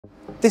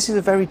This is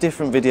a very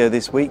different video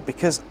this week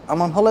because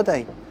I'm on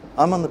holiday.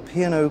 I'm on the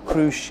P&O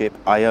cruise ship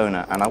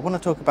Iona, and I want to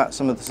talk about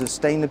some of the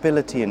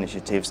sustainability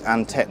initiatives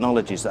and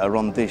technologies that are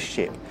on this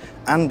ship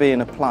and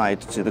being applied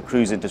to the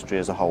cruise industry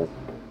as a whole.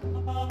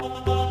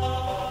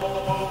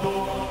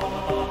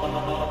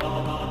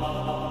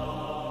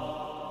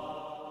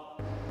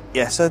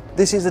 Yeah, so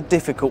this is a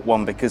difficult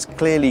one because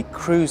clearly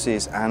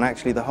cruises and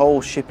actually the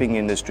whole shipping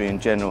industry in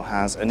general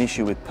has an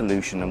issue with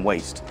pollution and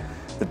waste.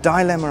 The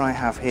dilemma I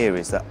have here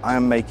is that I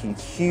am making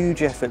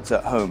huge efforts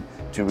at home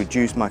to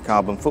reduce my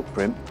carbon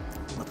footprint.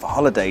 But for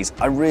holidays,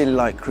 I really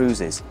like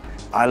cruises.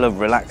 I love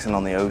relaxing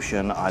on the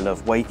ocean. I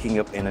love waking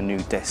up in a new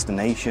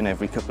destination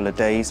every couple of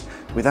days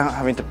without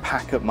having to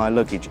pack up my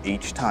luggage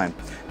each time.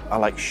 I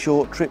like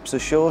short trips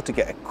ashore to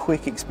get a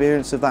quick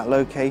experience of that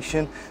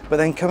location, but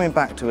then coming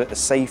back to it a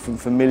safe and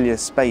familiar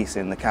space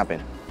in the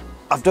cabin.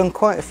 I've done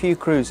quite a few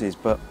cruises,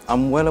 but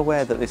I'm well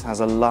aware that this has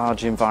a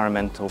large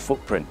environmental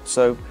footprint.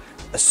 So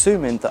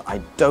assuming that I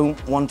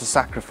don't want to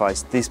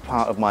sacrifice this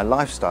part of my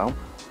lifestyle,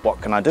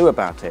 what can I do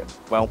about it?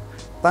 Well,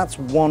 that's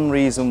one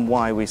reason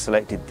why we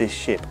selected this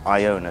ship,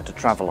 Iona, to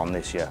travel on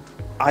this year.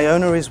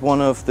 Iona is one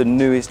of the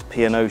newest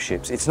P&O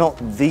ships. It's not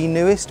the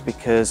newest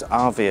because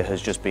Arvia has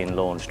just been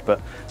launched,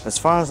 but as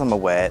far as I'm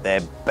aware,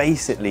 they're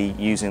basically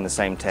using the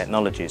same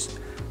technologies.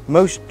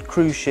 Most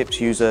cruise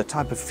ships use a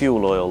type of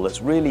fuel oil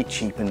that's really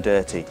cheap and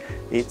dirty.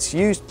 It's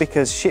used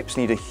because ships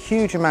need a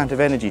huge amount of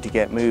energy to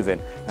get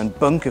moving, and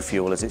bunker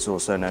fuel, as it's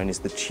also known, is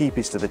the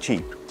cheapest of the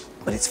cheap.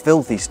 But it's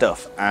filthy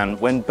stuff, and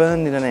when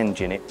burned in an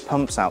engine, it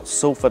pumps out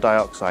sulfur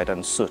dioxide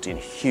and soot in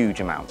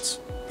huge amounts.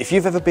 If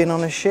you've ever been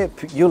on a ship,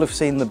 you'll have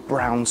seen the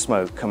brown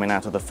smoke coming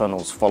out of the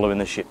funnels following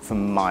the ship for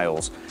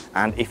miles.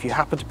 And if you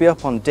happen to be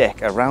up on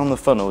deck around the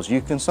funnels,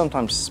 you can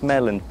sometimes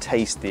smell and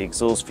taste the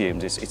exhaust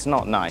fumes. It's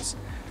not nice.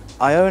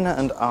 Iona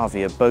and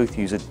Arvia both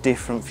use a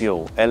different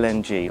fuel,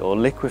 LNG, or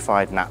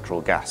liquefied natural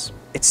gas.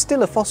 It's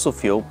still a fossil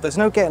fuel, there's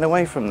no getting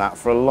away from that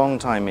for a long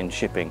time in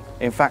shipping.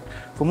 In fact,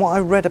 from what I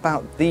read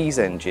about these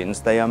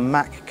engines, they are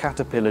Mack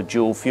Caterpillar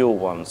dual fuel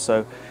ones,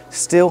 so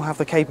still have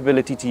the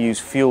capability to use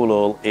fuel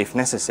oil if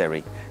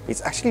necessary.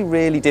 It's actually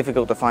really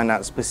difficult to find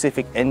out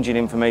specific engine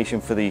information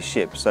for these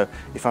ships, so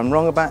if I'm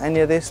wrong about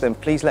any of this, then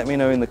please let me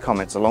know in the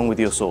comments along with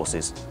your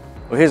sources.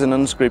 Well, here's an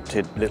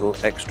unscripted little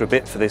extra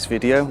bit for this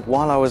video.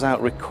 While I was out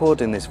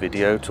recording this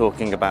video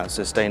talking about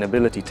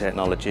sustainability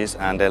technologies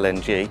and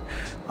LNG,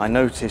 I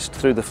noticed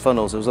through the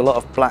funnels there was a lot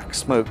of black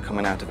smoke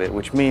coming out of it,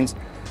 which means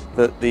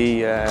that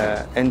the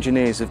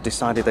engineers have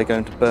decided they're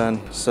going to burn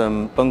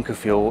some bunker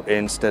fuel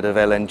instead of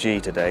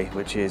LNG today,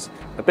 which is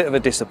a bit of a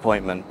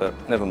disappointment, but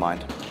never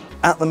mind.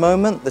 At the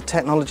moment, the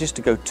technologies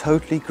to go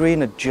totally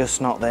green are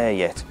just not there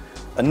yet.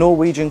 A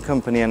Norwegian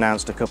company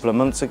announced a couple of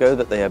months ago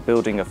that they are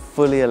building a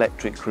fully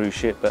electric cruise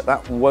ship, but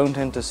that won't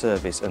enter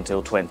service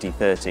until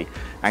 2030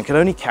 and can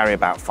only carry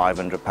about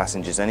 500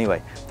 passengers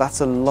anyway.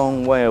 That's a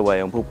long way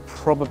away and will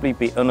probably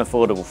be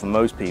unaffordable for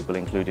most people,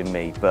 including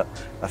me. But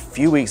a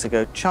few weeks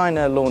ago,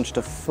 China launched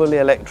a fully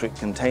electric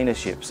container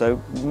ship,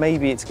 so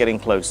maybe it's getting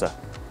closer.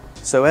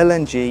 So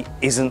LNG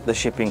isn't the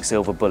shipping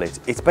silver bullet.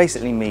 It's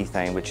basically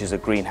methane, which is a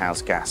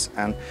greenhouse gas,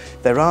 and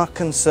there are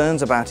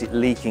concerns about it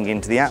leaking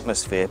into the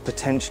atmosphere,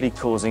 potentially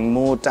causing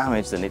more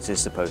damage than it is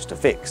supposed to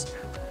fix.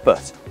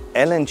 But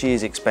LNG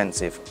is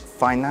expensive.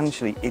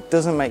 Financially, it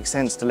doesn't make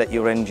sense to let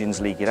your engines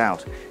leak it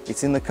out.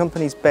 It's in the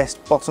company's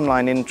best bottom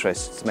line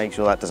interests to make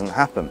sure that doesn't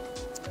happen.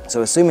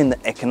 So assuming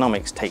that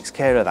economics takes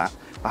care of that,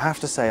 I have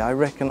to say I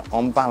reckon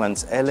on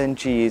balance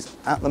LNG is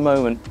at the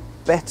moment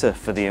better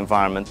for the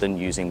environment than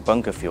using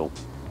bunker fuel.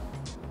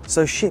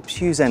 So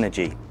ships use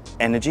energy.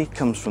 Energy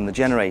comes from the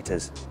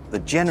generators. The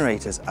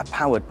generators are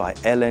powered by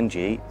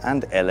LNG,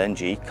 and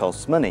LNG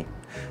costs money.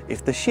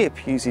 If the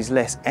ship uses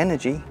less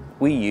energy,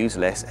 we use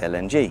less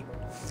LNG.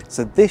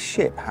 So this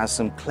ship has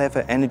some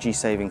clever energy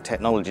saving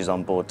technologies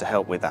on board to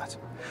help with that.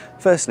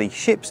 Firstly,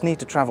 ships need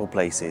to travel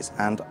places,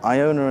 and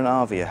Iona and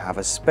Arvia have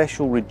a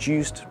special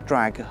reduced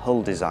drag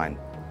hull design.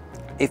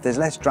 If there's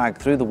less drag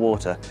through the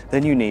water,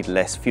 then you need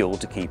less fuel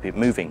to keep it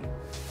moving.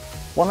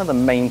 One of the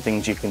main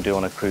things you can do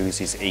on a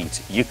cruise is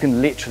eat. You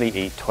can literally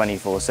eat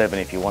 24/7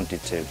 if you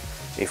wanted to.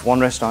 If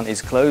one restaurant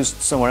is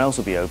closed, somewhere else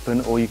will be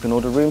open, or you can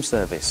order room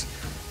service.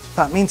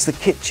 That means the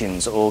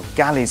kitchens, or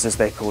galleys as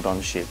they're called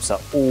on ships, are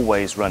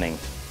always running.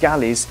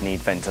 Galleys need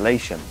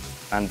ventilation,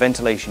 and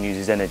ventilation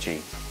uses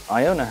energy.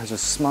 Iona has a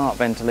smart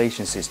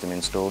ventilation system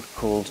installed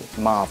called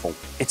Marvel.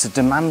 It's a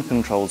demand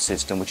controlled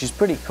system, which is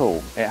pretty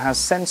cool. It has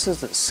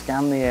sensors that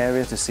scan the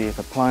area to see if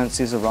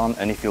appliances are on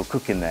and if you're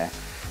cooking there.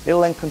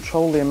 It'll then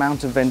control the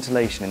amount of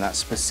ventilation in that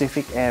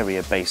specific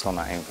area based on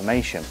that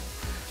information.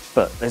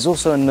 But there's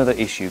also another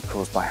issue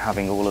caused by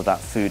having all of that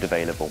food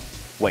available: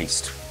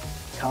 waste.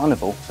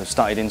 Carnival have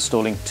started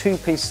installing two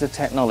pieces of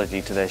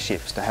technology to their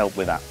ships to help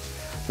with that.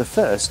 The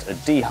first are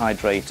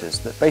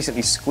dehydrators that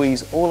basically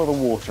squeeze all of the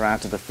water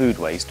out of the food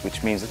waste,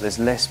 which means that there's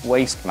less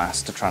waste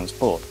mass to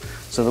transport.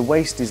 So the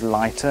waste is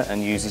lighter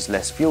and uses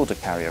less fuel to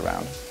carry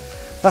around.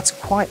 That's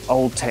quite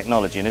old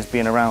technology and has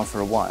been around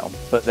for a while,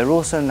 but they're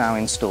also now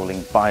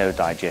installing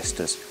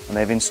biodigesters, and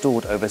they've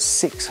installed over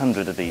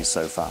 600 of these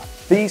so far.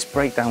 These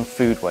break down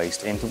food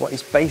waste into what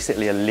is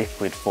basically a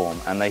liquid form,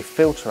 and they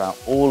filter out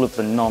all of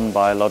the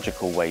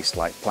non-biological waste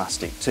like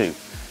plastic too.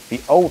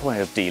 The old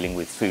way of dealing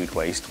with food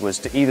waste was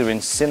to either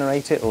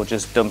incinerate it or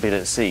just dump it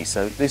at sea,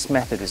 so this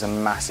method is a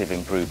massive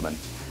improvement.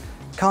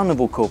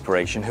 Carnival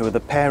Corporation, who are the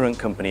parent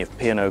company of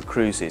P&O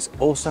Cruises,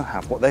 also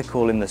have what they're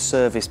calling the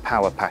Service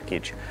Power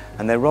Package,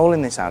 and they're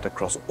rolling this out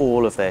across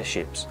all of their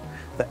ships.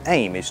 The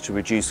aim is to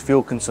reduce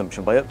fuel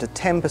consumption by up to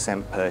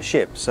 10% per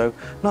ship, so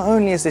not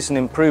only is this an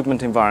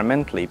improvement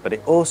environmentally, but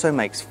it also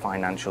makes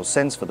financial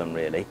sense for them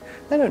really.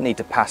 They don't need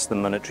to pass the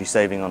monetary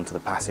saving on to the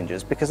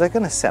passengers because they're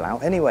going to sell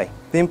out anyway.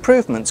 The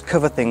improvements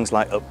cover things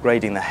like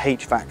upgrading the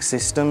HVAC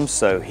systems,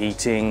 so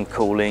heating,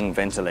 cooling,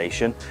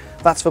 ventilation.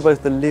 That's for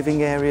both the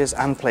living areas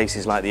and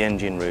places like the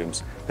engine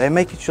rooms. They're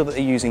making sure that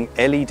they're using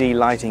LED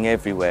lighting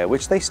everywhere,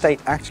 which they state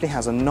actually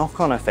has a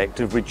knock-on effect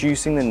of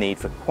reducing the need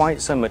for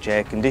quite so much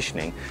air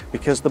conditioning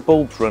because the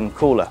bulbs run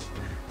cooler.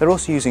 They're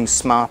also using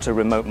smarter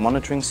remote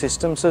monitoring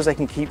systems so as they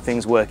can keep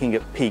things working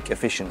at peak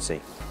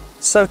efficiency.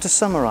 So to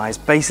summarise,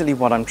 basically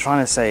what I'm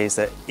trying to say is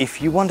that if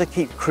you want to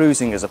keep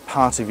cruising as a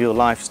part of your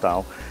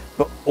lifestyle,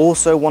 but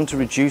also want to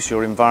reduce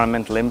your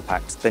environmental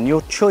impact, then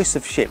your choice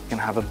of ship can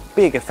have a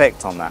big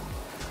effect on that.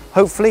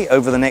 Hopefully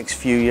over the next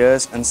few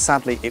years, and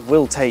sadly it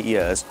will take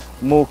years,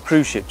 more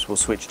cruise ships will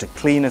switch to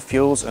cleaner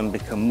fuels and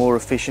become more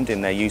efficient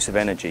in their use of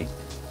energy.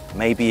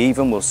 Maybe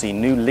even we'll see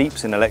new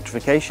leaps in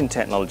electrification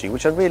technology,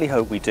 which I really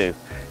hope we do.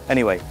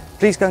 Anyway,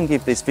 please go and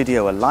give this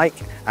video a like,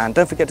 and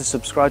don't forget to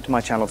subscribe to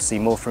my channel to see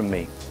more from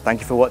me. Thank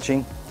you for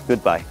watching.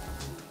 Goodbye.